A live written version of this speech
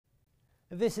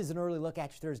This is an early look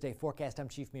at your Thursday forecast. I'm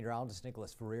Chief Meteorologist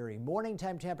Nicholas Ferrieri. Morning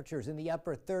time temperatures in the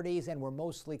upper 30s and we're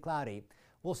mostly cloudy.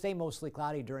 We'll stay mostly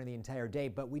cloudy during the entire day,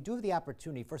 but we do have the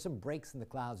opportunity for some breaks in the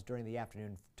clouds during the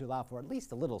afternoon to allow for at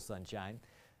least a little sunshine.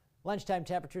 Lunchtime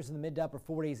temperatures in the mid to upper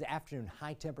 40s, afternoon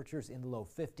high temperatures in the low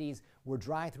 50s. We're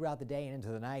dry throughout the day and into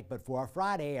the night, but for our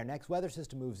Friday, our next weather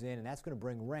system moves in and that's going to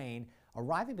bring rain,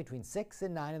 arriving between 6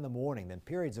 and 9 in the morning, then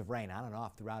periods of rain on and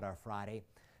off throughout our Friday.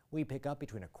 We pick up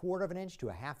between 1/4 of an inch to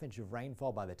a 1/2 inch of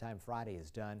rainfall by the time Friday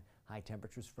is done. High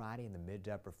temperatures Friday in the mid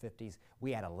to upper 50s.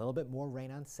 We add a little bit more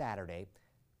rain on Saturday.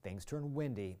 Things turn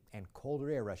windy and colder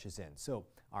air rushes in. So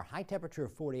our high temperature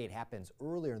of 48 happens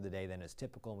earlier in the day than is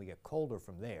typical, and we get colder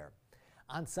from there.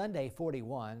 On Sunday,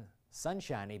 41,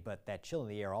 sunshiny, but that chill in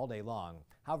the air all day long.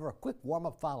 However, a quick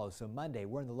warm-up follows, so Monday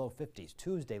we're in the low 50s,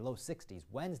 Tuesday low 60s,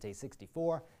 Wednesday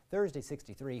 64, Thursday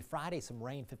 63, Friday some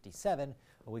rain 57,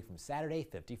 a week from Saturday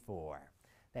 54.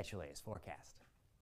 That's your latest forecast.